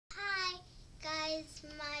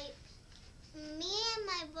me and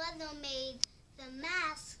my brother made the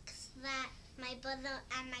masks that my brother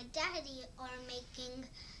and my daddy are making.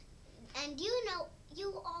 And you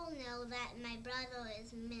all know that my brother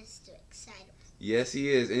is Mr. Excitable. Yes, he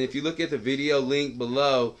is. And if you look at the video link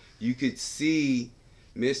below, you could see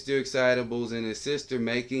Mr. Excitables and his sister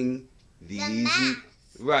making these. The mask.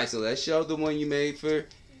 Right, so let's show the one you made for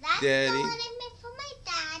That's Daddy. the one I made for my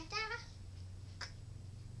dad.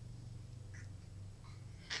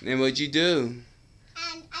 And what'd you do?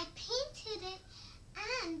 And I painted it.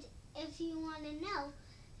 And if you want to know,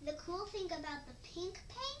 the cool thing about the pink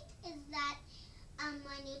paint is that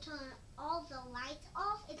when you turn all the lights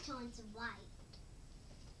off, it turns white.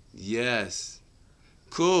 Yes.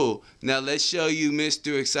 Cool. Now let's show you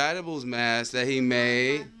Mr. Excitable's mask that he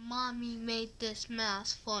made. My mommy made this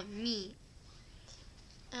mask for me.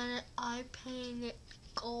 And I painted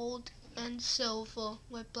gold and silver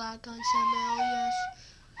with black on some areas.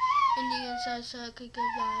 And the inside so I could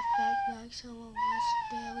give that effect like someone was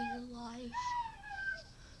buried alive.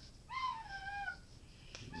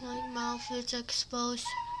 My mouth is exposed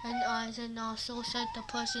and eyes and nostrils so the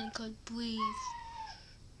person could breathe.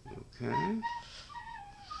 Okay.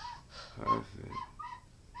 Perfect.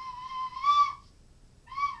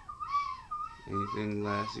 Anything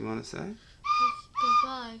last you want to say?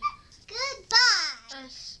 Goodbye. Goodbye.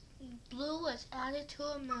 As blue was added to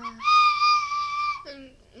a mask. And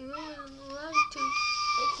we would like to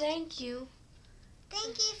thank you.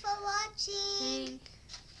 Thank you for watching.